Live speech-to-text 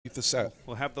Keep the set.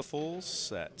 We'll have the full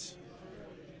set.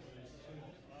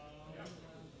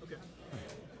 Okay.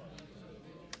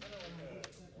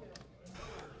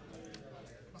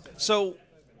 So,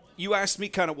 you asked me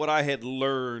kind of what I had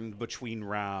learned between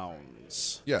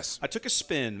rounds. Yes. I took a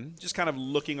spin, just kind of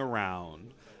looking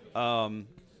around.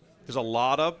 There's a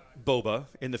lot of Boba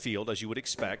in the field, as you would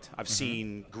expect. I've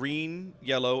seen green,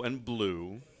 yellow, and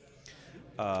blue.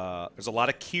 There's a lot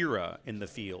of Kira in the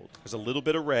field. There's a little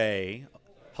bit of Rey.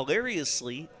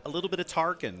 Hilariously, a little bit of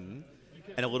Tarkin,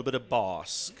 and a little bit of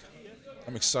Bosk.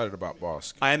 I'm excited about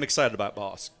Bosk. I am excited about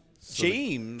Bosk.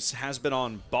 James has been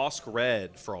on Bosk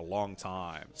Red for a long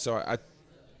time. So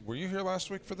were you here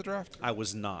last week for the draft? I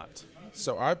was not.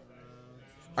 So I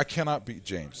cannot beat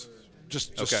James.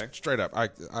 Just Okay. straight up.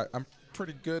 I'm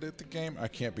pretty good at the game. I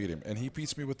can't beat him, and he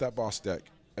beats me with that boss deck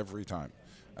every time,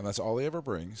 and that's all he ever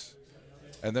brings.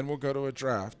 And then we'll go to a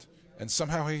draft, and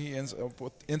somehow he ends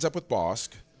up with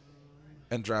Bosk,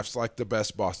 and drafts like the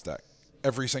best boss deck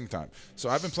every single time. So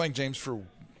I've been playing James for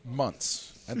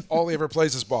months, and all he ever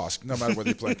plays is Bosk, no matter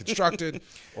whether he plays constructed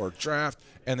or draft,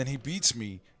 and then he beats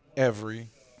me every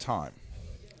time.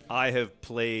 I have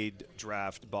played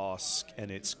Draft Bosk,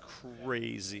 and it's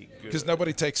crazy good. Because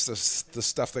nobody takes the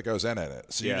stuff that goes in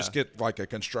it, so you just get like a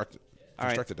constructed. All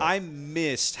right. Deck. I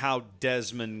missed how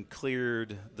Desmond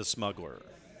cleared the smuggler.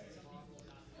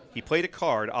 He played a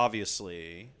card,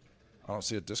 obviously. I don't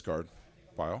see a discard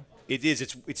pile. It is.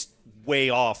 It's way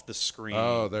off the screen.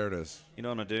 Oh, there it is. You know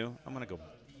what I'm gonna do? I'm gonna go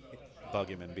bug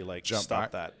him and be like, Jump "Stop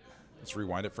back. that." Let's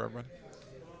rewind it for everybody.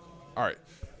 All right,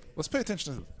 let's pay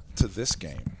attention to this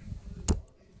game.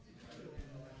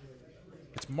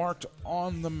 It's marked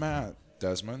on the mat,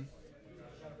 Desmond.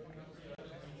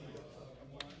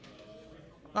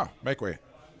 Oh, make way.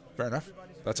 Fair enough.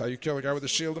 That's how you kill a guy with a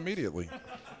shield immediately. That's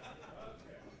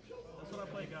what I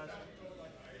play, guys.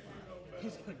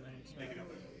 He's gonna make it up.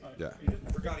 Yeah.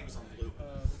 I forgot he was on the loop.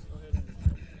 Let's go ahead and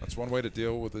That's one way to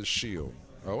deal with his shield.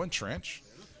 Oh, and trench.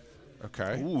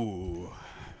 Okay. Ooh,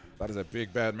 That is a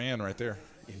big bad man right there.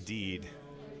 indeed.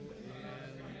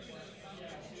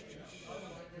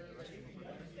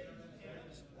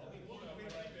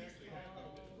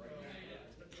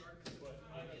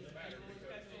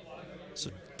 So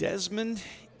Desmond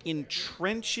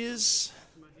entrenches.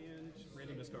 my hand,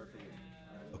 random discard for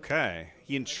you. Okay,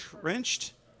 he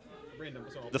entrenched Random,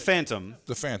 so the Phantom,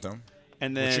 The Phantom.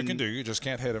 and then Which you can do. You just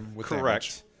can't hit him with correct.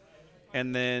 damage.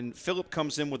 And then Philip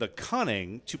comes in with a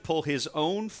Cunning to pull his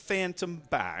own Phantom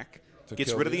back, To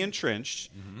gets kill rid of the you.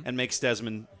 entrenched, and makes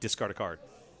Desmond discard a card.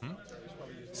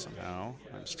 Somehow,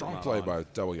 I'm still Strong not play on. by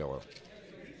Double Yellow.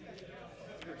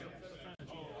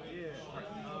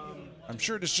 I'm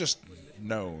sure it is just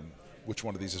known which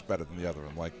one of these is better than the other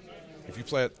one. Like, if you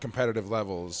play at competitive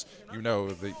levels, you know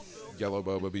that yellow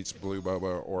Boba beats blue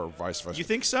Boba or vice versa. You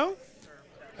think so?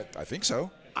 I think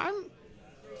so.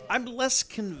 I'm less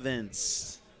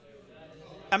convinced.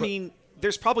 I mean,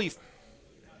 there's probably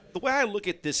the way I look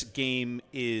at this game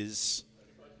is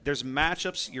there's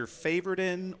matchups you're favored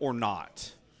in or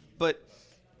not. But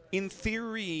in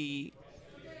theory,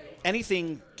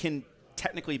 anything can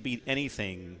technically beat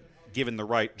anything given the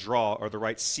right draw or the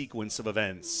right sequence of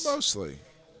events. Mostly.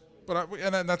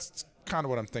 And then that's kind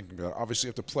of what I'm thinking about. Obviously, you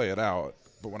have to play it out.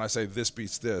 But when I say this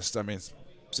beats this, I mean it's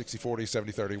 60-40,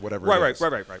 70-30, whatever it is.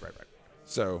 Right.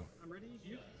 So,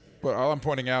 but all I'm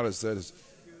pointing out is that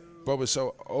Boba's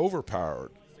so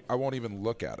overpowered, I won't even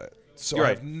look at it. So You're I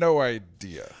right. have no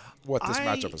idea what this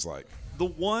matchup is like. The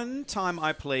one time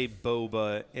I played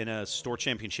Boba in a store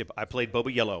championship, I played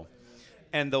Boba Yellow.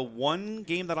 And the one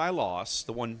game that I lost,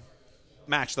 the one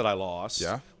match that I lost,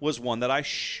 was one that I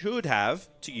should have,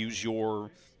 to use your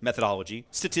methodology,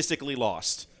 statistically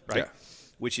lost, right? Yeah.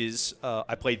 Which is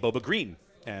I played Boba Green,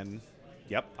 and,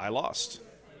 yep, I lost.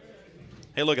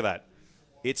 Hey, look at that.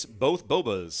 It's both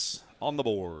Bobas on the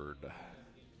board.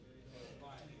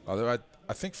 Although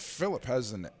I think Philip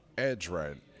has an edge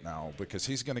right now because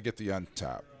he's going to get the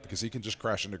untap because he can just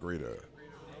crash into Greedo.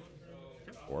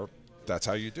 Or that's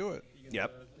how you do it.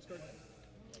 Yep.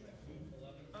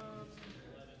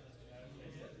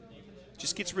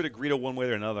 Just gets rid of Greedo one way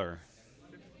or another.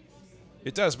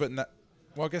 It does, but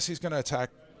well, I guess he's going to attack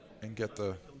and get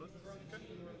the.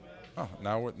 Oh,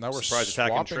 now we're Surprise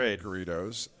attack and swapping trade.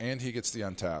 Greedos, and he gets the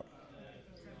untap.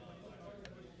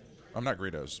 I'm not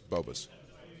Greedos, Bobas.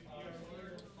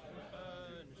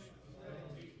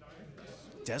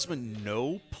 Desmond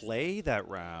no play that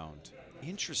round.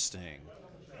 Interesting.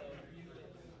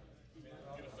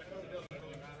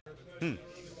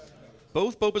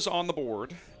 Both Bobas on the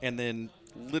board, and then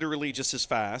literally just as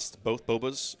fast, both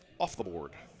Bobas off the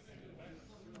board.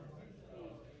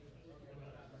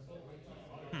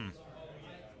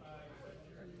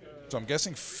 So I'm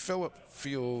guessing Philip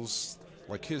feels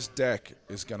like his deck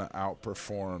is going to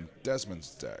outperform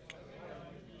Desmond's deck.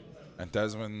 And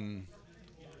Desmond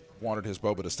wanted his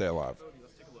Boba to stay alive.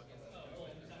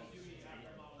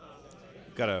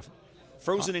 Got a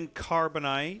Frozen in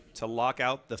Carbonite to lock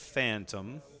out the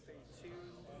Phantom.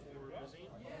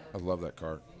 I love that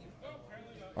card.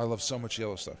 I love so much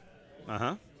yellow stuff.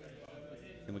 Uh-huh.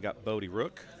 Then we got Bodhi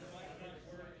Rook.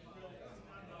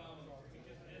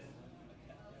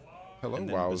 Hello, And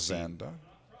then Wowzanda.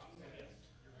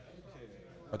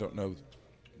 I don't know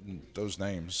those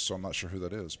names, so I'm not sure who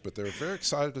that is. But they were very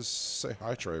excited to say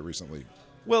hi, Trey, recently.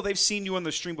 Well, they've seen you on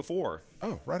the stream before.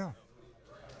 Oh, right on.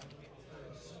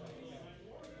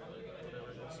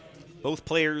 Both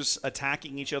players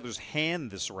attacking each other's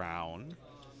hand this round.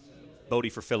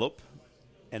 Bodhi for Philip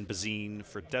and Bazine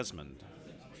for Desmond.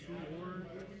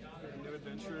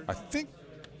 I think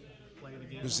Play it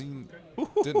again. Bazine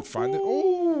didn't find it.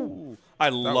 Oh,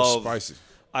 that was spicy.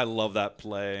 I love that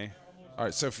play. All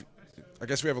right, so I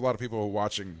guess we have a lot of people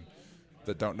watching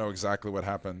that don't know exactly what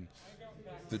happened.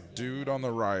 The dude on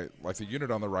the right, like the unit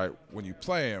on the right, when you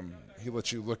play him, he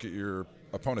lets you look at your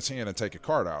opponent's hand and take a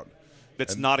card out.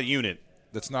 That's not a unit.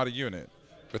 That's not a unit.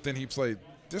 But then he played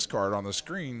this card on the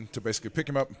screen to basically pick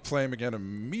him up and play him again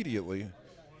immediately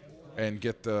and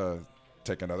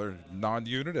take another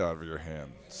non-unit out of your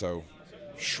hand. So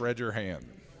shred your hand.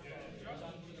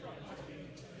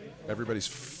 Everybody's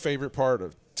favorite part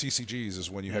of TCGs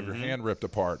is when you have your hand ripped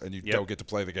apart and you don't get to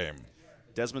play the game.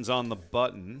 Desmond's on the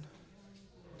button.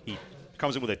 He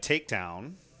comes in with a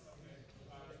takedown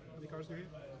How many cards do you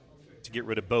hit? to get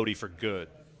rid of Bodhi for good.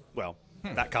 Well,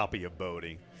 that copy of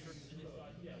Bodhi.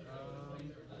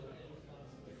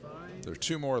 Fine. There are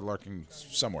two more lurking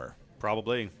somewhere.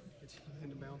 Probably.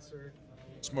 And a bouncer.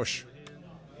 Smush.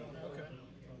 Okay.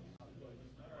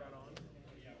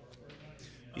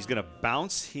 He's going to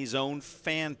bounce his own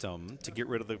Phantom to get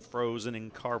rid of the Frozen in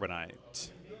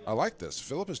Carbonite. I like this.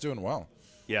 Philip is doing well.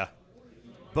 Yeah.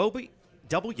 Boba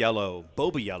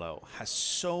Yellow has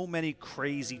so many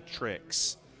crazy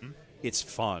tricks. It's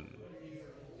fun.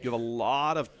 You have a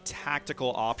lot of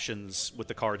tactical options with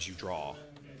the cards you draw.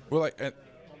 Well,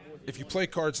 if you play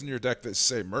cards in your deck that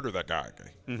say murder that guy,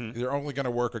 they're only going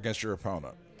to work against your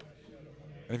opponent.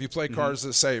 And if you play cards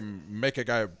that say make a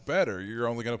guy better, you're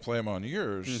only going to play him on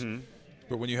yours.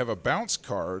 But when you have a bounce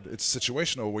card, it's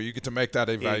situational where you get to make that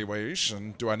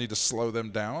evaluation. Do I need to slow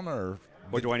them down or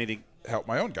do I need to help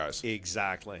my own guys?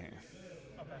 Exactly.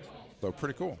 So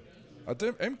pretty cool.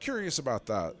 I'm curious about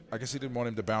that. I guess he didn't want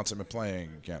him to bounce him and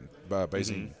playing again,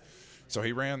 Bazine. So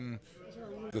he ran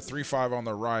the 3/5 on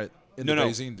the right into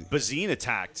Bazine. Bazine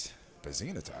attacked.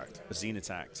 Bazine attacked. Bazine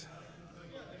attacked.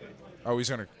 Oh, he's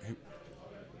going to...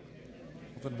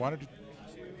 Well, then why did he...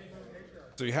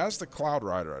 So he has the Cloud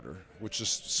Rider, which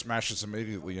just smashes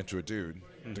immediately into a dude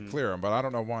to clear him, but I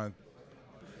don't know why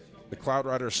the Cloud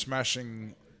Rider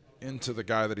smashing into the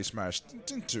guy that he smashed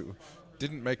into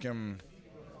didn't make him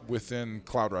within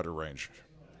Cloud Rider range.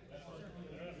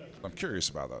 I'm curious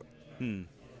about that.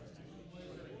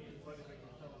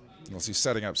 Unless he's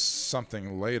setting up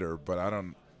something later, but I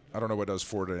don't know what does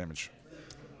forward damage.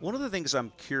 One of the things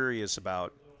I'm curious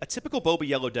about, a typical Boba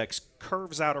Yellow deck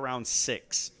curves out around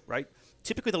 6, right?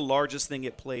 Typically the largest thing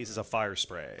it plays is a Fire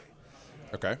Spray.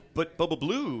 Okay. But Boba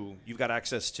Blue, you've got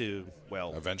access to,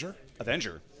 well... Avenger,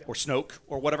 or Snoke,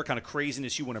 or whatever kind of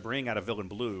craziness you want to bring out of Villain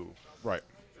Blue. right.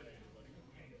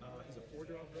 He's a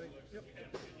 4-drop, right? Yep.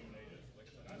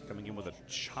 Coming in with a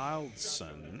Child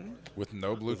Son. With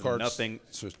no blue cards nothing.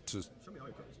 to Show me all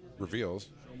your cards. reveals.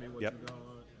 Show me what Yep. you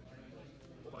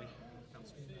got. Bye.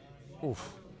 Bounce.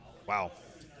 Oof. Wow.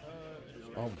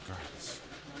 Oh, my God.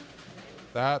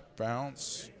 That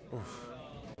bounce. Oof.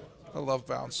 I love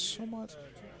bounce so much.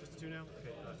 Just 2 now.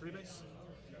 Okay. 3 base.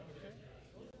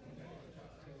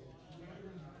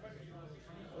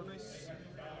 4 base.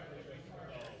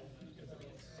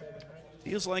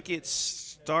 Feels like it's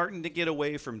starting to get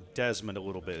away from Desmond a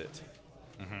little bit.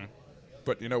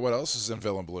 But you know what else is in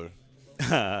Villain Blue?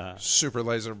 Super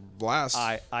Laser Blast.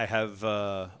 I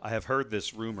have heard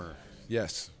this rumor.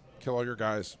 Yes. Kill all your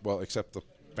guys. Well, except the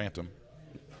Phantom.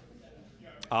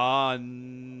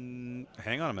 Hang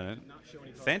on a minute. Not show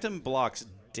any cards. Phantom blocks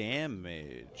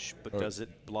damage, but does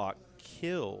it block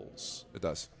kills? It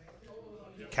does.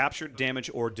 Captured, damage,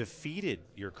 or defeated.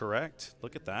 You're correct.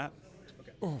 Look at that.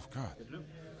 Oh, God.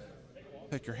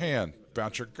 Take your hand.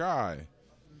 Bounce your guy.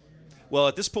 Well,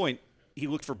 at this point, he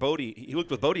looked for Bodhi. He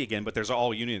looked with Bodhi again, but there's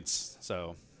all units.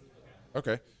 So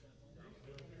Okay.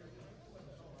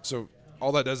 So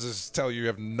all that does is tell you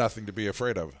have nothing to be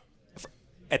afraid of.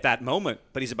 at that moment,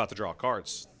 but he's about to draw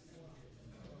cards.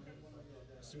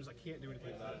 soon as I can't do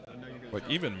anything about it, I know you're going to. Like,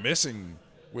 even missing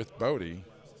with Bodhi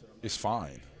is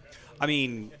fine. I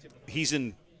mean, he's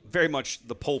in very much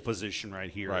the pole position right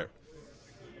here. Right.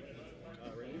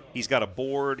 He's got a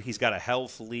board. He's got a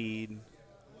health lead.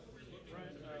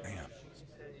 Man.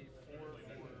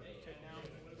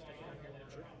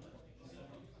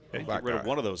 Okay, Black get rid of guy.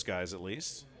 one of those guys at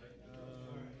least.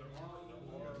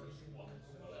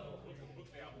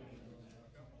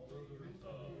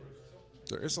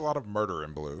 There is a lot of murder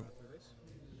in blue.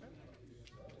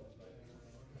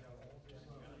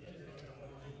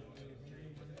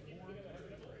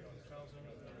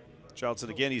 Charlton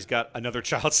again. He's got another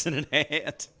Charlton in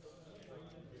hand.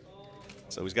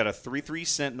 So he's got a 3/3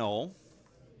 Sentinel.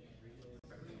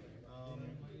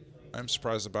 I'm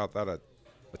surprised about that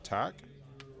attack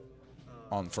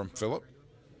from Philip.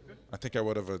 I think I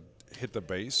would have hit the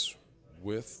base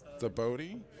with the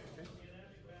Bodhi,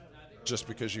 just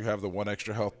because you have the one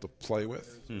extra health to play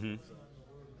with.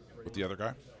 With the other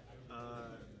guy.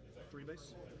 3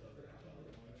 base.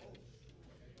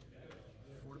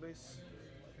 4 base.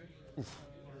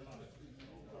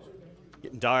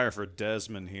 Getting dire for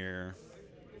Desmond here.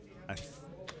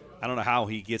 I don't know how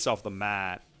he gets off the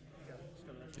mat.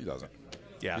 He doesn't.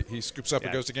 Yeah. He scoops up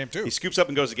and goes to game 2. He scoops up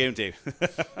and goes to game 2.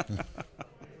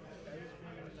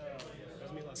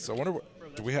 So I wonder,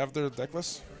 do we have their deck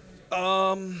list?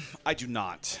 I do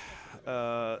not.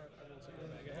 So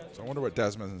I wonder what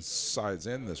Desmond sides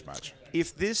in this match.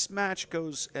 If this match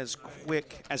goes as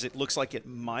quick as it looks like it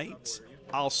might,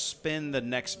 I'll spend the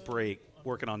next break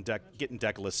working on getting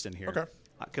deck lists in here. Okay.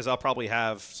 Because I'll probably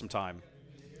have some time.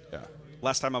 Yeah.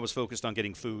 Last time I was focused on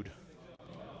getting food.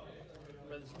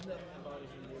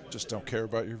 Just don't care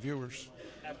about your viewers.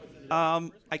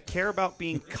 I care about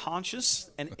being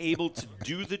conscious and able to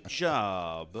do the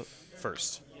job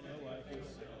first.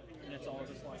 And it's all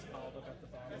just like piled up at the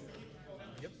bottom.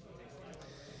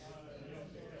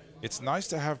 It's nice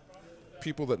to have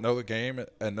people that know the game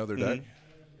and know their deck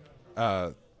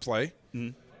play,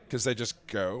 because they just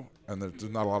go and there's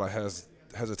not a lot of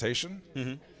hesitation.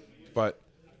 But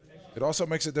it also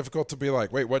makes it difficult to be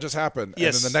like, wait, what just happened?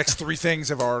 Yes. And then the next 3 things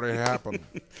have already happened.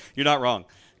 You're not wrong.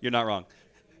 You're not wrong.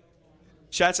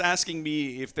 Chat's asking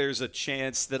me if there's a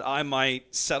chance that I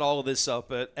might set all of this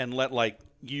up and let like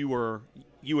you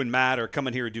and Matt are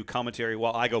coming here to do commentary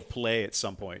while I go play at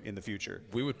some point in the future.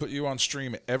 We would put you on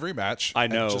stream every match. I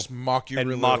know. And just mock you And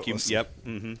mock you. relentlessly. Yep.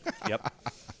 Yep.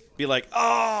 Be like,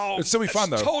 oh, It'd still be fun,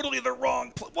 that's though. Totally the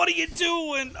wrong. What are you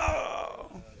doing? Oh.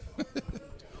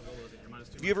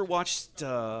 Have you ever watched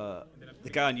the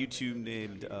guy on YouTube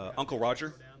named Uncle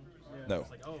Roger? No.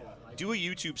 Do a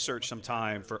YouTube search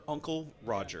sometime for Uncle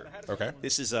Roger. Okay.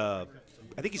 This is I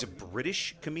think he's a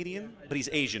British comedian, but he's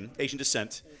Asian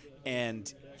descent,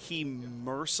 and he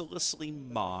mercilessly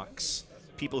mocks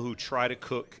people who try to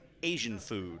cook Asian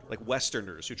food, like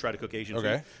Westerners who try to cook Asian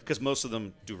food, because most of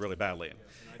them do really badly,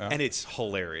 and it's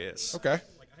hilarious. Okay.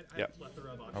 Yeah.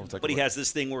 I will take But a he look. has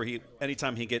this thing where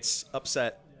anytime he gets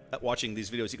upset at watching these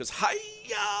videos, he goes,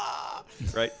 "Hiya!"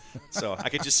 Right? So I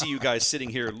could just see you guys sitting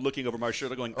here looking over my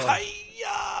shoulder going,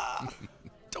 "Hiya!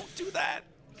 Don't do that."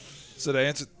 So to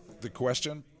answer the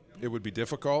question, it would be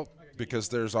difficult because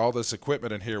there's all this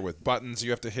equipment in here with buttons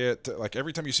you have to hit. Like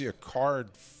every time you see a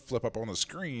card flip up on the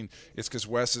screen, it's because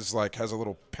Wes is like has a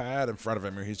little pad in front of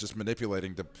him, or he's just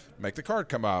manipulating to make the card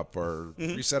come up, or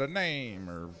reset a name,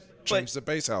 or change the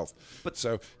base health. but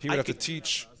So he would have to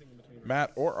teach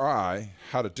Matt or I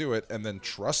how to do it, and then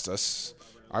trust us,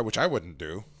 which I wouldn't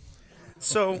do.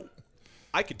 So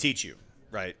I could teach you,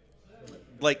 right?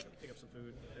 Like,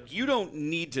 you don't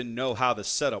need to know how the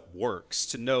setup works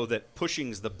to know that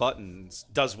pushing the buttons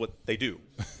does what they do.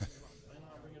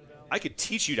 I could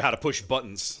teach you how to push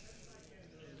buttons.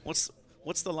 What's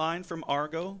the line from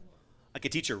Argo? I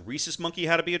could teach a rhesus monkey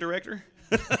how to be a director.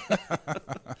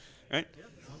 Right?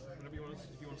 Whenever you want to,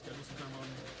 if you want to schedule some time on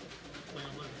playing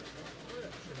online,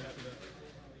 should be happy to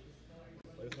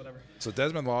play with whatever. So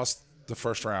Desmond lost the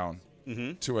first round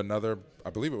to another. I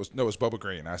believe it was Boba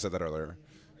Green. I said that earlier,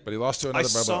 but he lost to I another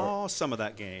Boba. saw some of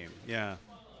that game. Yeah.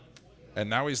 And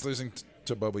now he's losing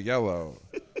to Boba Yellow.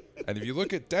 And if you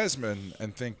look at Desmond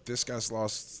and think this guy's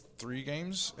lost 3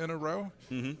 games in a row,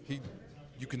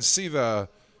 you can see the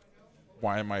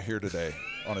 "why am I here today"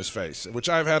 on his face, which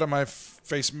I've had on my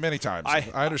face many times. I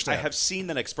understand. I have seen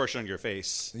that expression on your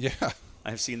face. Yeah. I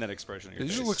have seen that expression on your It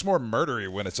face. usually looks more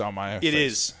murdery when it's on my face. It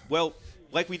is. Well,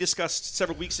 like we discussed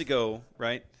several weeks ago,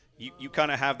 right? You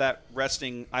kind of have that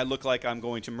resting, I look like I'm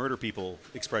going to murder people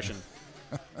expression.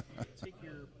 Take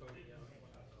your Bodhi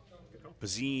out.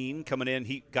 Bazine coming in.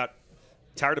 He got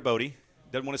tired of Bodhi.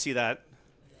 Doesn't want to see that.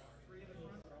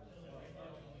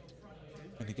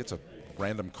 And he gets a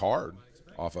random card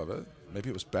off of it. Maybe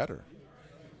it was better.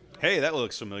 Hey, that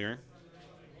looks familiar.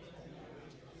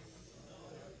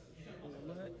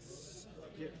 Let's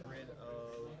get rid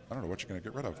of I don't know what you're going to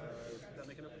get rid of. that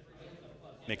making up.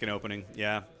 Make an opening.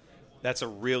 Yeah. That's a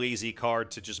real easy card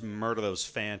to just murder those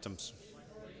phantoms.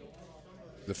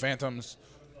 The Phantoms,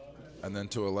 and then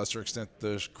to a lesser extent,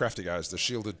 the crafty guys, the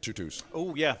shielded tutus.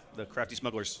 Oh, yeah. The crafty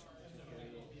smugglers.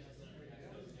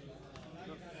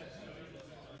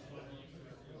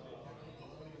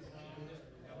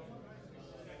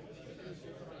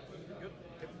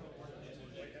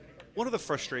 One of the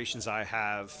frustrations I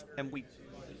have, and we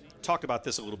talked about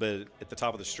this a little bit at the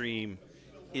top of the stream,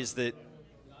 is that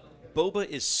Boba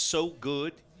is so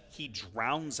good, he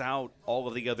drowns out all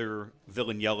of the other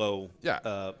villain yellow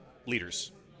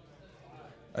leaders.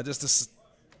 I just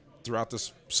throughout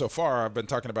this so far, I've been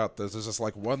talking about this. There's just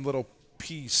like one little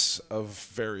piece of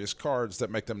various cards that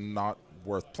make them not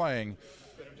worth playing.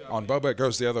 On Boba, it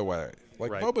goes the other way.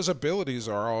 Like Right. Boba's abilities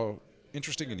are all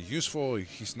interesting and useful.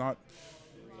 He's not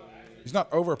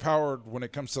overpowered when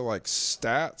it comes to like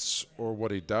stats or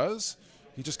what he does.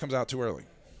 He just comes out too early.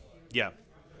 Yeah.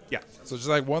 Yeah. So just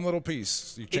like one little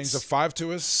piece, you change the It's- 5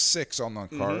 to a 6 on the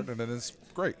card, and then it's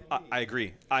great. I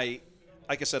agree. Like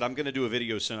I said, I'm going to do a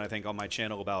video soon, I think, on my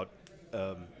channel about,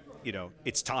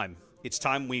 it's time. It's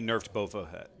time we nerfed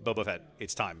Boba Fett.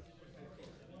 It's time.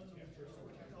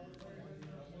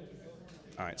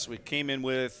 All right, so we came in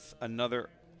with another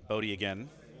Bodhi again.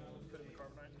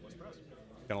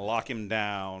 Gonna lock him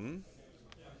down.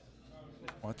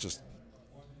 What just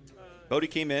Bodhi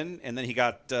came in, and then he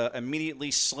got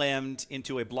immediately slammed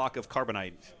into a block of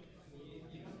carbonite.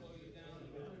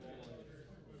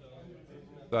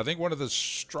 I think one of the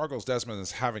struggles Desmond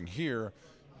is having here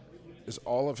is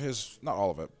all of his, not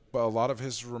all of it, but a lot of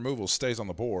his removal stays on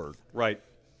the board. Right.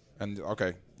 And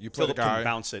okay, you play Philip the guy. can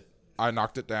bounce it. I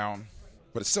knocked it down,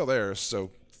 but it's still there, so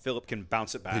Philip can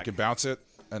bounce it back. he can bounce it,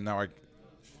 and now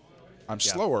I'm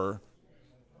slower,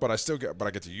 but I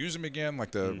get to use him again.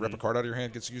 Like the rip a card out of your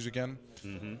hand gets used again,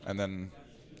 and then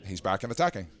he's back and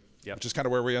attacking. Yep. Which is kind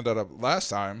of where we ended up last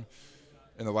time.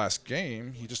 In the last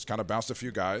game, he just kind of bounced a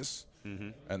few guys,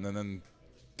 and then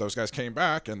those guys came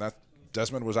back, and that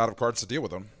Desmond was out of cards to deal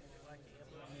with them.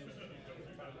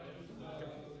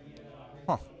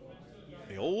 Huh?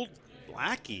 The old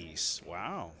lackeys.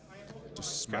 Wow.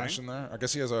 Just smashing there. I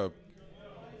guess he has a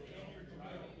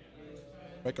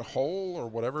make a hole or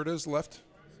whatever it is left.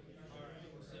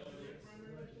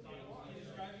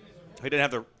 He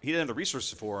didn't have the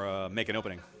resources for make an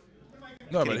opening.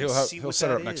 No, Can't but even see he'll what set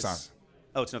it that up next time. is.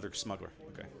 Oh, it's another smuggler.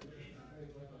 Okay.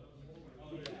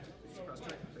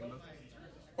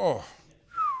 Oh.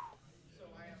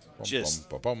 Just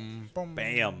bum.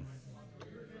 Bam.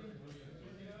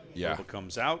 Yeah. Boba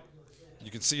comes out.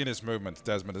 You can see in his movement,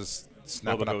 Desmond is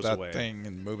snapping Boba up goes that away. thing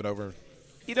and moving over.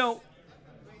 You know,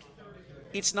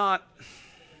 it's not.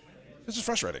 This is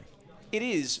frustrating. It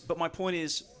is, but my point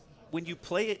is, when you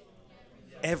play it,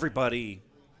 everybody,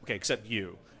 okay, except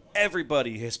you,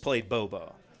 everybody has played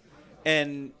Boba,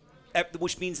 and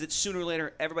which means that sooner or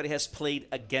later everybody has played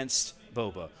against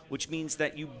Boba, which means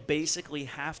that you basically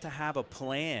have to have a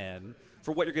plan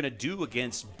for what you're going to do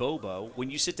against Boba when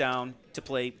you sit down to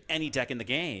play any deck in the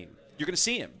game. You're going to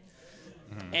see him,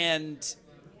 and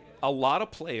a lot of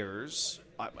players.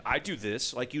 I do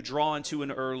this, like you draw into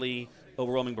an early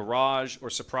overwhelming barrage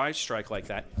or surprise strike like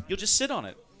that, you'll just sit on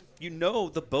it. You know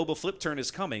the Boba flip turn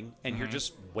is coming, and you're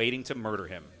just waiting to murder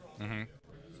him.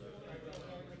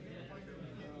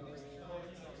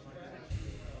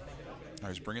 Oh,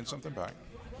 he's bringing something back.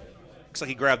 Looks like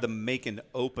he grabbed the make an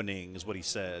opening, is what he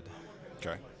said.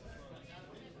 Okay.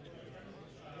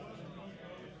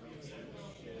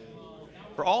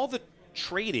 For all the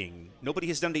trading, nobody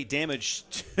has done any damage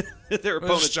to their They're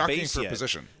opponent's just jockeying base for yet.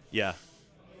 position. Yeah.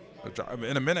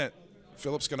 In a minute,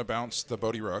 Philip's going to bounce the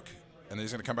Bodhi Rook, and then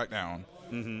he's going to come back down,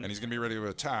 and he's going to be ready to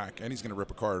attack, and he's going to rip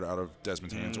a card out of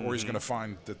Desmond's hands, or he's going to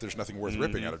find that there's nothing worth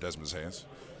ripping out of Desmond's hands.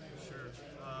 Sure.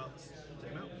 Let's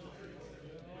take him out.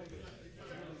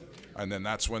 And then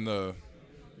that's when the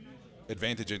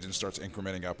advantage engine starts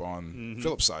incrementing up on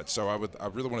Philip's side. So I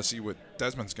really want to see what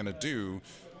Desmond's going to do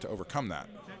to overcome that.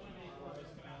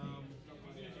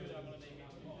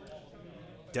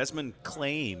 Desmond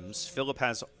claims Philip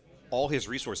has all his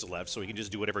resources left, so he can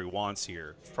just do whatever he wants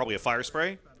here. Probably a fire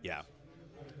spray? Yeah.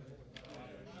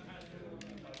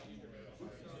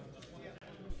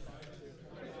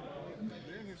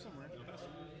 They're in here somewhere.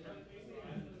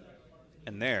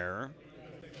 And there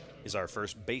is our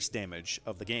first base damage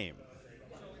of the game.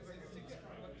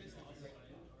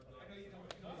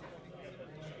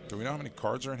 Do we know how many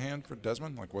cards are in hand for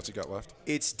Desmond? Like, what's he got left?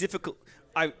 It's difficult.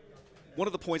 One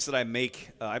of the points that I make,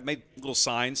 I've made little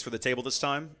signs for the table this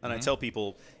time, and I tell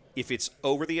people if it's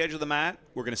over the edge of the mat,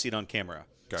 we're going to see it on camera.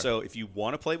 Okay. So if you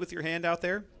want to play with your hand out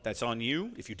there, that's on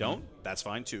you. If you don't, that's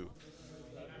fine too.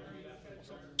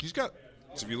 He's got.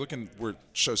 So if you look in where it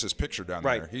shows his picture down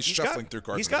there, he's shuffling through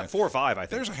cards. He's got 4 or 5, I think.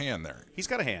 There's a hand there. He's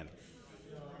got a hand.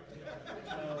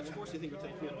 How much force do you think it would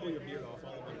take if you had to pull your beard off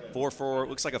all of it? 4-4.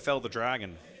 Looks like a Fell the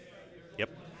Dragon. Yep.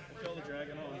 Fell the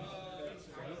dragon on.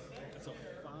 That's a 5.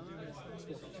 It's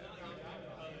 4 comes.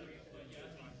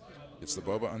 It's the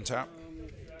Boba untap.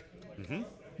 Mm-hmm.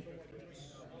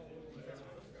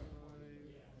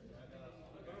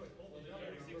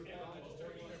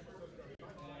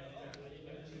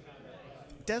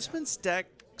 Desmond's deck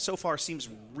so far seems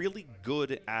really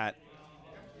good at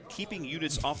keeping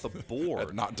units off the board.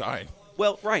 At not dying.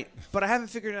 Well, right, but I haven't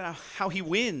figured out how he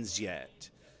wins yet.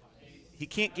 He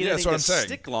can't get anything to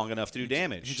stick long enough to do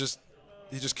damage. He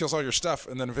just kills all your stuff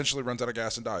and then eventually runs out of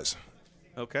gas and dies.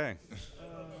 Okay.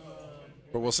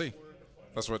 But we'll see.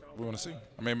 That's what we want to see.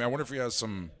 I mean, I wonder if he has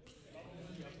some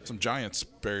giants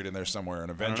buried in there somewhere, an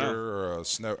Avenger or a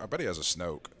Snoke. I bet he has a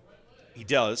Snoke. He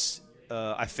does,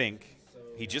 I think.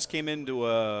 He just came into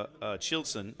a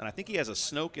Chilson, and I think he has a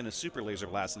Snoke and a Super Laser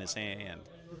Blast in his hand.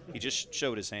 He just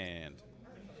showed his hand.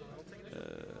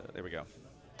 There we go.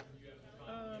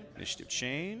 Initiative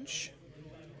change.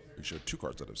 He showed 2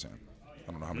 cards out of his hand.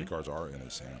 I don't know how many cards are in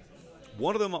his hand.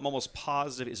 One of them, I'm almost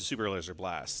positive, is a Super Laser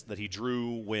Blast that he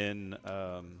drew when...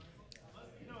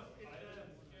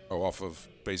 off of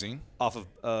Bazine? Off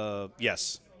of,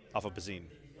 yes, off of Bazine.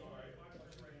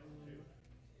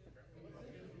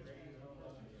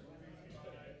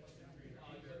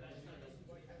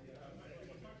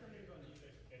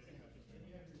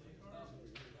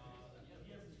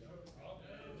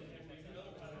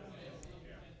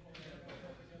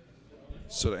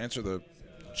 So to answer the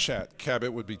chat, Cab,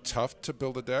 it would be tough to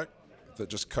build a deck that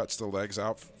just cuts the legs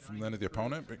out from the end of the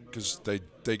opponent because they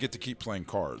get to keep playing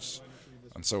cards.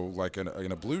 And so like in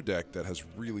a blue deck that has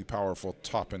really powerful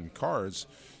top-end cards,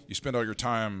 you spend all your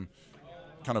time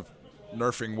kind of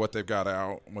nerfing what they've got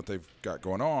out, what they've got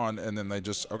going on, and then they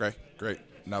just, okay, great.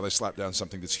 Now they slap down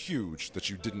something that's huge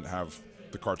that you didn't have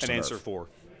the cards to nerf. An answer for.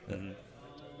 Yeah.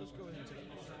 Let's go ahead and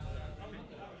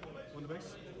take 1 to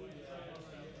base.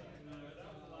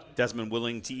 Desmond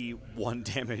willing to 1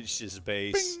 damage his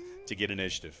base to get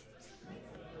initiative.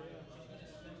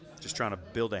 Just trying to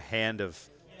build a hand of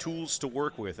tools to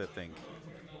work with, I think.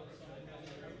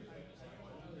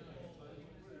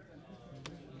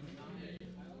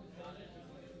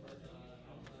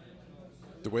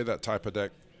 The way that type of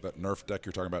deck, that nerf deck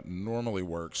you're talking about, normally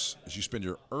works is you spend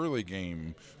your early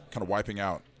game kind of wiping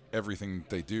out everything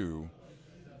they do,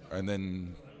 and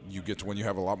then you get to when you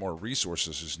have a lot more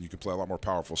resources and you can play a lot more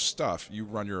powerful stuff, you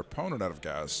run your opponent out of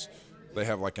gas. They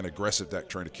have like an aggressive deck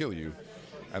trying to kill you,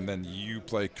 and then you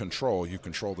play control. You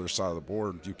control their side of the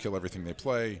board. You kill everything they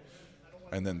play,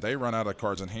 and then they run out of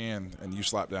cards in hand, and you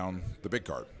slap down the big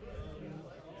card.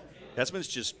 Desmond's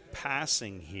just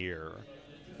passing here,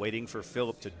 waiting for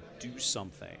Philip to do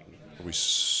something. Are we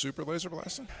super laser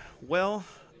blasting? Well,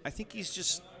 I think he's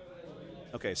just...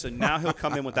 Okay, so now he'll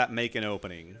come in with that make an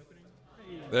opening.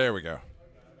 There we go.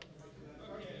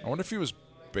 I wonder if he was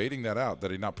baiting that out.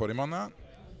 Did he not put him on that?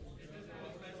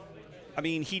 I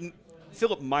mean,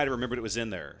 Philip might have remembered it was in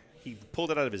there. He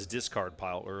pulled it out of his discard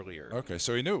pile earlier. Okay,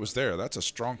 so he knew it was there. That's a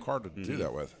strong card to do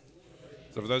that with.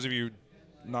 So for those of you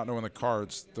not knowing the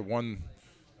cards, the one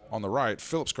on the right,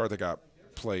 Philip's card that got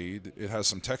played, it has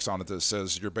some text on it that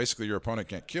says your opponent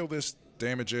can't kill this,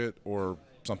 damage it, or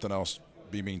something else,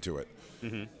 be mean to it.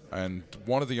 And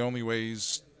one of the only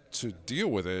ways to deal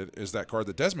with it is that card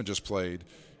that Desmond just played.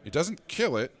 It doesn't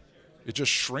kill it. It just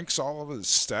shrinks all of his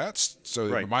stats. So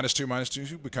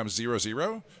 -2/-2 becomes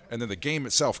 0/0, and then the game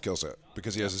itself kills it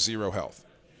because he has a 0 health.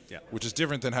 Yeah. Which is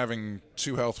different than having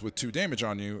 2 health with 2 damage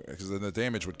on you, because then the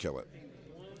damage would kill it.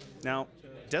 Now,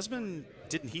 Desmond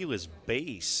didn't heal his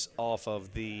base off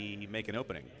of the make an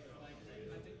opening.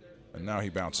 And now he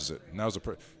bounces it.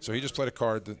 So he just played a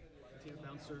card that...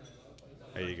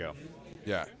 There you go.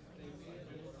 Yeah.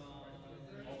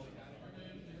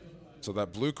 So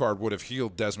that blue card would have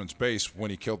healed Desmond's base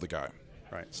when he killed the guy.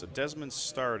 Right, so Desmond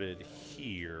started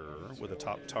here with a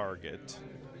top target.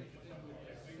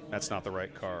 That's not the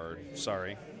right card.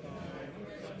 Sorry.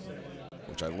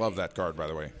 Which I love that card, by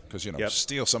the way, because,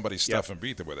 steal somebody's stuff and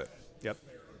beat them with it. Yep.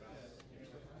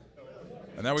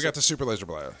 And now we got the Super Laser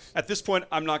Blast. At this point,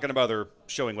 I'm not going to bother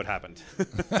showing what happened.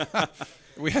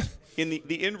 We had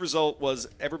the end result was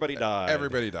everybody died.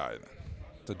 Everybody died.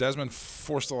 So Desmond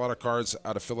forced a lot of cards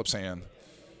out of Philip's hand.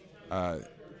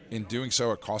 In doing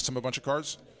so, it cost him a bunch of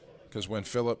cards because when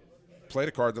Philip played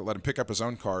a card that let him pick up his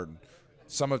own card,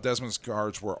 some of Desmond's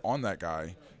cards were on that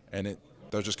guy, and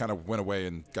those just kind of went away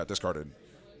and got discarded.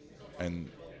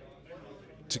 And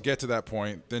to get to that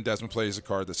point, then Desmond plays a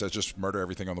card that says just murder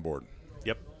everything on the board.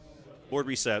 Yep. Board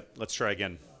reset. Let's try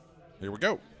again. Here we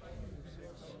go.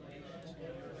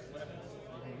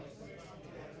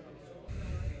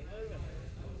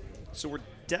 So we're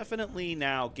definitely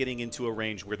now getting into a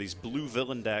range where these blue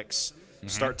villain decks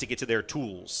start to get to their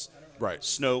tools. Right.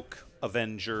 Snoke,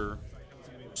 Avenger,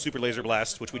 Super Laser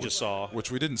Blast, which we just saw.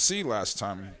 Which we didn't see last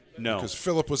time. No. Because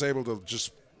Philip was able to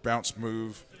just bounce,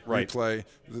 move, Right. replay.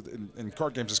 In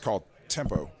card games, it's called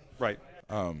tempo. Right.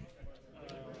 And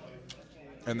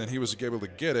then he was able to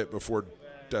get it before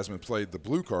Desmond played the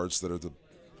blue cards that are the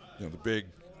big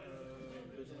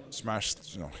smash,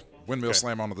 windmill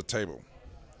slam onto the table.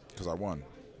 Because I won.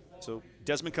 So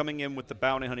Desmond coming in with the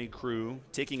Bounty Hunting crew,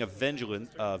 taking a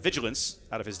Vigilance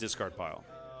out of his discard pile.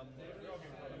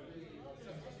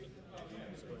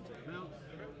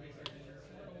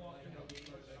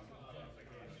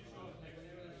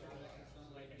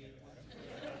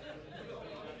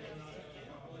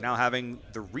 Now having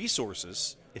the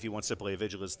resources if he wants to play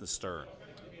Vigilance in the stir.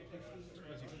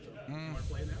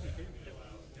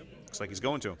 Looks like he's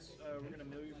going to.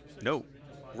 No.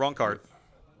 Wrong card.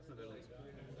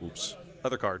 Oops.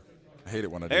 Other card. I hate it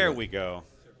when I do There that. we go.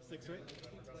 6, right?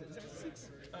 Is that 6?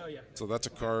 Oh, yeah. So that's a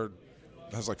card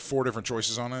that has like 4 different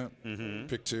choices on it. Mm-hmm.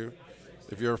 Pick 2.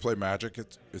 If you ever play Magic,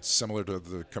 it's similar to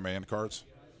the command cards.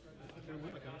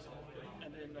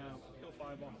 And then heal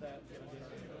 5 off that.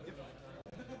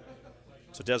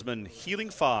 So Desmond healing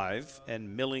 5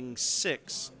 and milling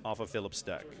 6 off of Philip's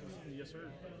deck. Yes, sir.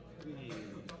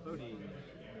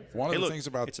 One of Hey, the look, things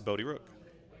about it's a Bodhi Rook.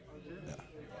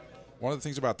 One of the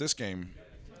things about this game,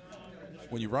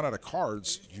 when you run out of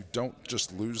cards, you don't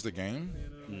just lose the game.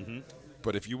 Mm-hmm.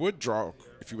 But if you would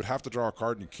have to draw a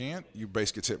card and you can't, your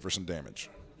base gets hit for some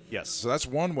damage. Yes. So that's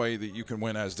one way that you can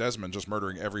win as Desmond, just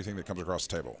murdering everything that comes across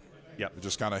the table. Yep. It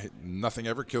just kind of nothing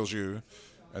ever kills you,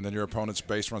 and then your opponent's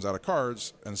base runs out of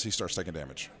cards, and he starts taking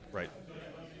damage. Right.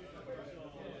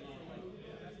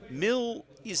 Mill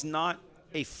is not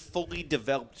a fully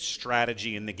developed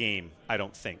strategy in the game, I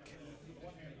don't think.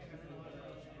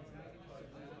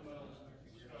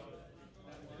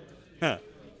 Huh.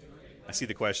 I see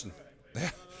the question.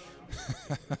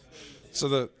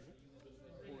 So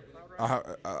I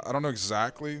don't know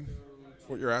exactly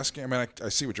what you're asking. I mean, I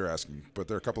see what you're asking, but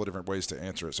there are a couple of different ways to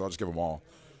answer it, so I'll just give them all.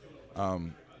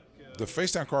 The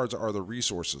face-down cards are the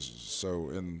resources.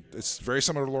 So it's very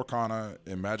similar to Lorcana.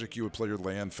 In Magic, you would play your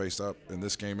land face up. In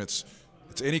this game, it's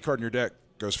any card in your deck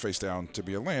goes face down to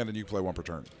be a land, and you play 1 per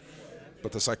turn.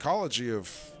 But the psychology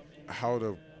of how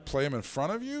to play them in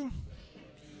front of you,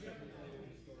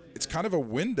 it's kind of a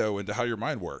window into how your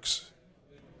mind works.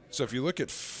 So if you look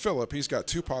at Philip, he's got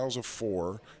 2 piles of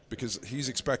 4 because he's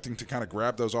expecting to kind of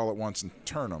grab those all at once and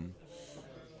turn them.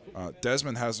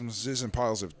 Desmond has his in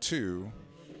piles of 2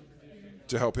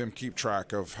 to help him keep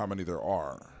track of how many there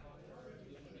are.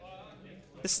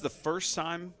 This is the first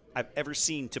time I've ever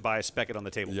seen Tobias Beckett on the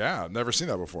table. Yeah, I've never seen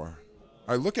that before.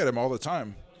 I look at him all the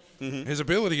time. Mm-hmm. His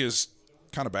ability is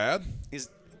kind of bad. He's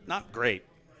not great.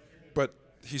 But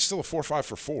he's still a 4/5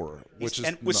 for 4, which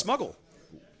is with Smuggle.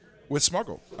 With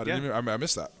Smuggle. I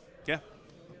missed that. Yeah.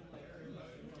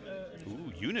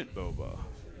 Ooh, unit Boba.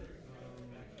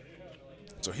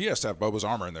 So he has to have Boba's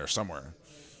armor in there somewhere.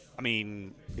 I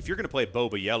mean, if you're going to play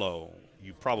Boba Yellow,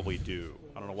 you probably do.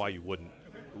 I don't know why you wouldn't.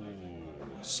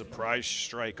 Ooh, surprise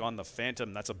strike on the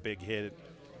Phantom. That's a big hit.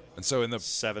 And so in the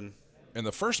 7. In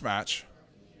the first match,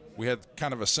 we had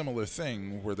kind of a similar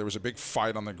thing where there was a big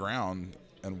fight on the ground,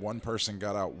 and one person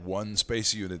got out 1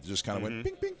 space unit that just kind of went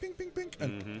ping, ping, ping, ping, ping,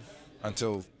 and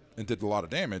until it did a lot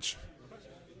of damage.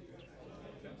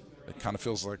 It kind of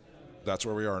feels like that's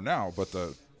where we are now, but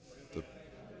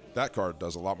that card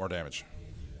does a lot more damage.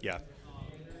 Yeah.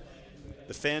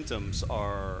 The Phantoms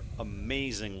are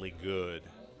amazingly good,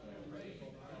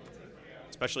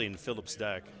 especially in Philip's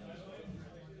deck.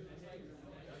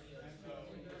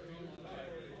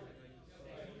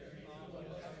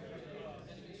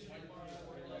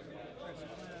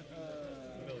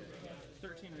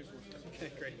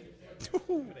 Okay, great.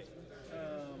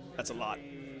 That's a lot.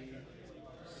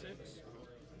 6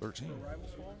 13. Rival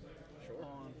Swarm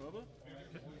on Boba,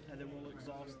 and then we'll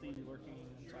exhaust the lurking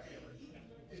Psychic.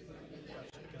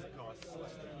 Because it costs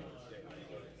less than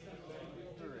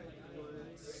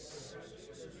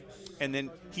And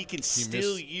then he can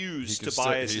still use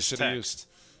Tobias' text.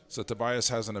 So Tobias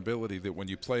has an ability that when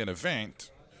you play an event,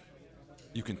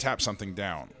 you can tap something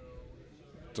down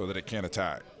so that it can't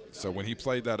attack. So when he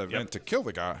played that event to kill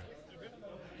the guy,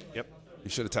 he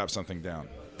should have tapped something down.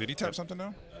 Did he tap something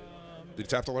down? Did he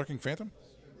tap the Lurking Phantom?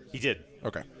 He did.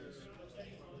 Okay.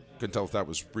 Couldn't tell if that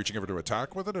was reaching over to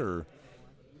attack with it or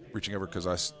reaching over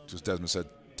because Desmond said,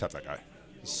 tap that guy.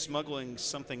 He's smuggling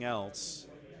something else.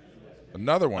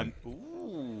 Another one.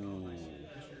 Ooh.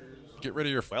 Get rid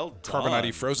of your Well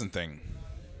carbonite frozen thing.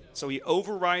 So he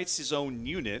overwrites his own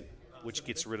unit, which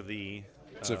gets rid of the...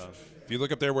 So if you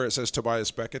look up there where it says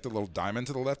Tobias Beckett, the little diamond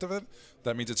to the left of it,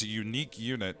 that means it's a unique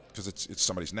unit because it's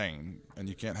somebody's name, and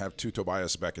you can't have 2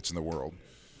 Tobias Becketts in the world.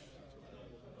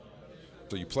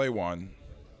 So you play one.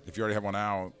 If you already have one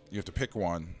out, you have to pick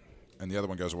one, and the other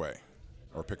one goes away.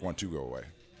 Or pick one to go away.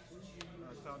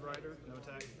 Cloud Rider, no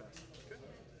attack, pass.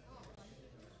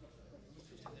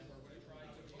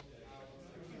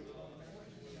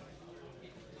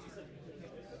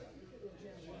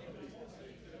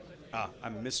 I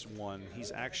missed one.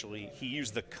 He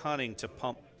used the Cunning to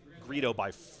pump Greedo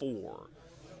by 4.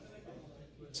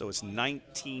 So it's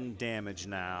 19 damage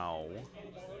now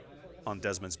on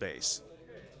Desmond's base.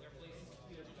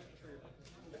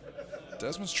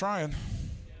 Desmond's trying.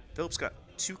 Philip's got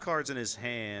 2 cards in his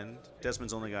hand.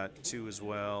 Desmond's only got 2 as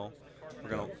well.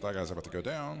 That guy's about to go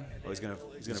down. Oh, he's gonna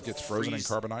gets frozen in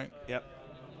carbonite. Yep.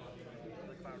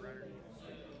 Cloud Rider.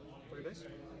 For your base. So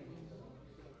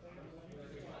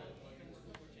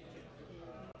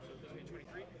this would be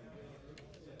 23.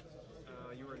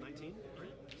 You were at 19,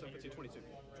 right? So it puts you 22.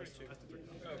 22. That's the 3.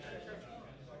 Okay.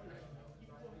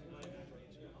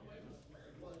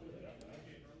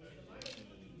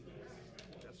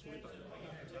 That's 25.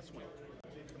 That's 20.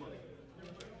 Come on.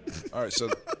 All right, so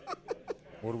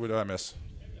what did I miss?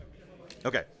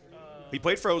 Okay. He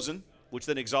played Frozen, which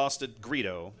then exhausted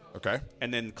Greedo. Okay.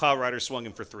 And then Cloud Rider swung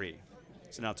him for 3.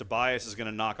 So now Tobias is going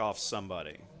to knock off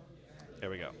somebody. There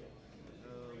we go.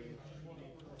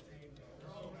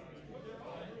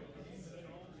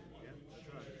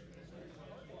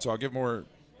 So I'll give more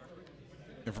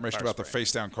information about the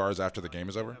face-down cards after the game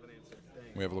is over.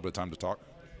 We have a little bit of time to talk.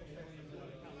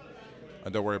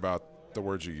 And don't worry about the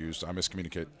words you used. I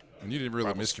miscommunicate. And you didn't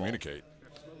really miscommunicate.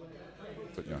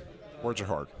 But yeah, words are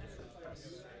hard.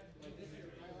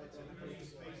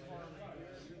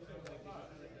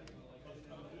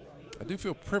 I do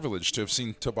feel privileged to have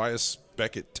seen Tobias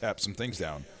Beckett tap some things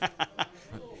down.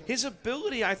 His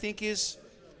ability, I think, is,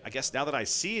 I guess now that I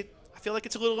see it, I feel like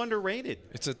it's a little underrated.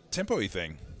 It's a tempo-y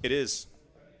thing. It is.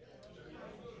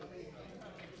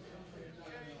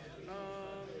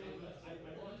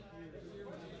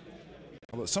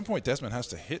 Well, at some point, Desmond has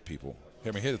to hit people.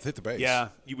 I mean, hit the base. Yeah,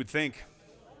 you would think.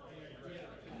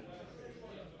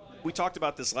 We talked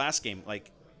about this last game.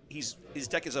 Like, his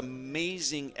deck is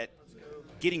amazing at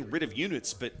getting rid of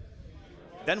units, but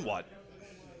then what?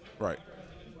 Right.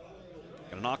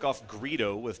 Gonna knock off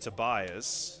Greedo with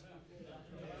Tobias.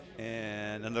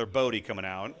 And another Bodhi coming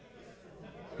out.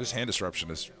 This hand disruption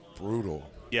is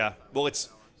brutal. Yeah. Well, it's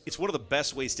one of the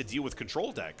best ways to deal with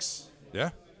control decks. Yeah.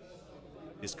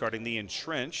 Discarding the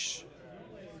Entrench.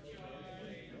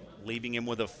 Leaving him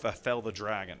with a Fell the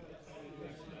Dragon.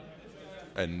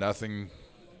 And nothing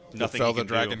Nothing Fell he the can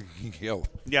Dragon do. can kill.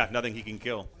 Yeah, nothing he can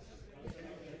kill.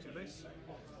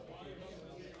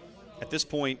 At this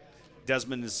point,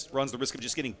 Desmond runs the risk of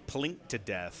just getting plinked to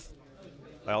death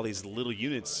by all these little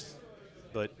units.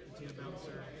 But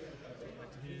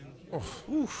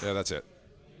Yeah, that's it.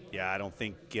 yeah, I don't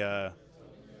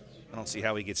see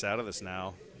how he gets out of this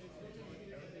now.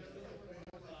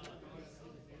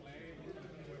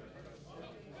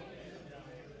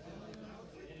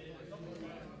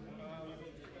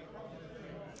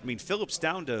 I mean, Philip's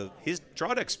down to his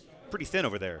draw deck's pretty thin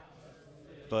over there,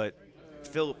 but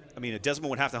Desmond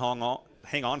would have to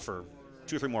hang on for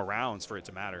 2 or 3 more rounds for it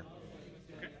to matter.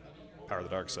 Power of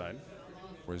the dark side.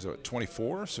 Where he's at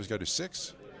 24, so he's got to do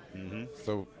 6. Mm-hmm.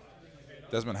 So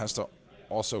Desmond has to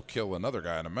also kill another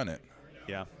guy in a minute.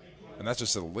 Yeah. And that's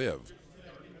just to live.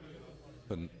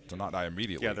 To not die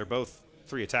immediately. Yeah, they're both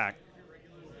 3 attack.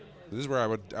 This is where I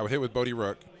would hit with Bodhi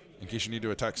Rook in case you need to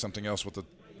attack something else with the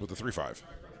 3/5.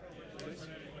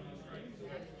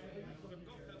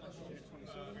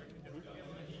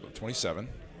 27.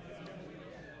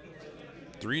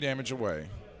 3 damage away.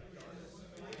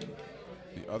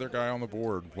 The other guy on the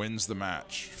board wins the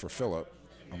match for Philip,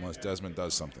 unless Desmond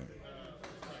does something.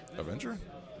 Avenger?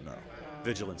 No.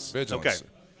 Vigilance. Vigilance. Okay.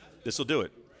 This will do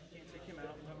it.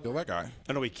 Kill that guy.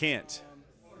 Oh, no, he can't.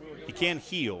 He can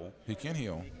heal. He can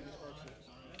heal.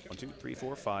 1, 2, 3,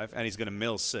 4, 5, and he's going to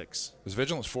mill 6. Is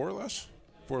Vigilance 4 or less?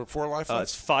 Four life left?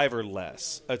 It's 5 or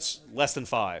less. It's less than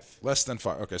 5. Less than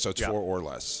 5. Okay, so it's Yeah. 4 or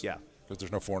less. Yeah. Because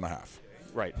there's no 4.5.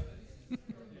 Right.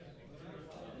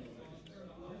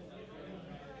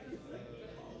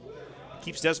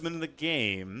 Keeps Desmond in the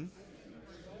game.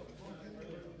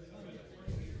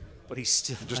 But he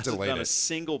still Just hasn't delayed done it. a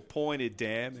single point of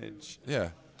damage. Yeah.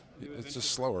 It's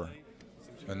just slower.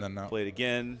 And then now. Play it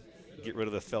again. Get rid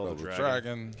of the Fellow Fellow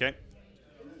Dragon. Dragon. Okay.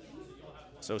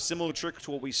 So similar trick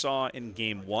to what we saw in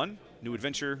game 1. New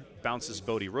adventure, bounces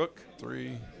Bodhi Rook.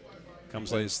 3. Comes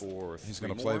Plays, in for he's 3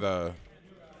 going to play more. the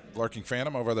Larking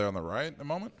Phantom over there on the right in a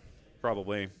moment.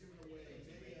 Probably.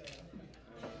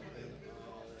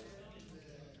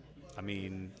 I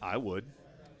mean, I would.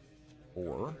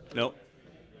 Or. Nope.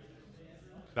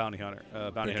 Bounty Hunter.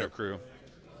 Bounty Hunter crew.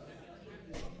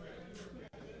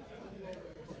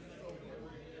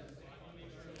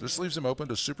 This leaves him open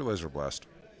to Super Laser Blast.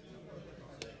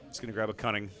 He's going to grab a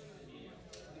Cunning.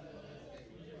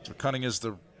 So Cunning is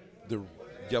the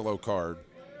yellow card,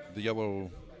 the yellow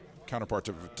counterpart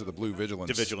to the blue Vigilance.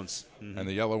 To Vigilance. Mm-hmm. And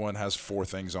the yellow one has 4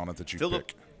 things on it that you Philip,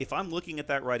 pick. if I'm looking at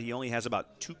that right, he only has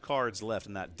about 2 cards left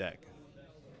in that deck.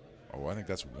 Oh, I think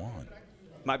that's 1.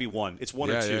 Might be 1. It's 1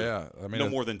 yeah, or 2. Yeah. I mean, no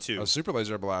more than 2. A Super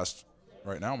Laser Blast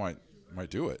right now might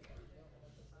do it.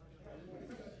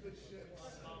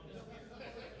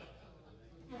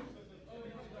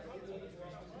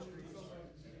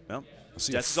 Well,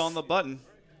 see Des if- is on the button.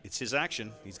 It's his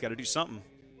action. He's got to do something.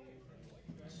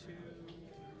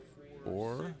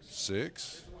 4,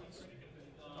 6.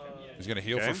 He's going to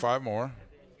heal Okay. for 5 more.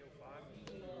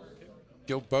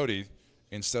 Kill Bodhi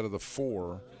instead of the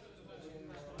 4.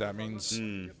 That means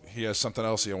he has something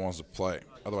else he wants to play.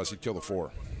 Otherwise, he'd kill the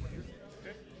 4.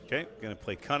 Okay, going to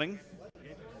play Cunning.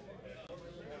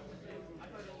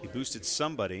 He boosted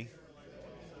somebody.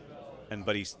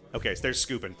 But he's okay. So there's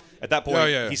scooping. At that point,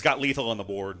 Yeah. he's got lethal on the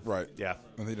board. Right. Yeah.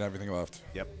 And he didn't have anything left.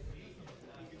 Yep.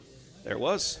 There it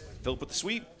was. Philip with the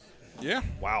sweep. Yeah.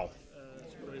 Wow.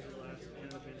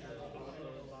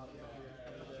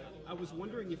 I was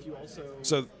wondering if you also.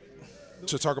 So,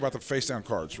 to talk about the face-down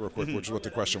cards real quick, which is what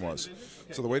the question was.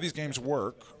 So the way these games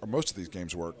work, or most of these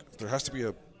games work, there has to be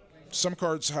some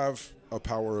cards have a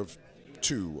power of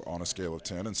 2 on a scale of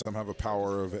 10, and some have a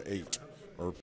power of 8.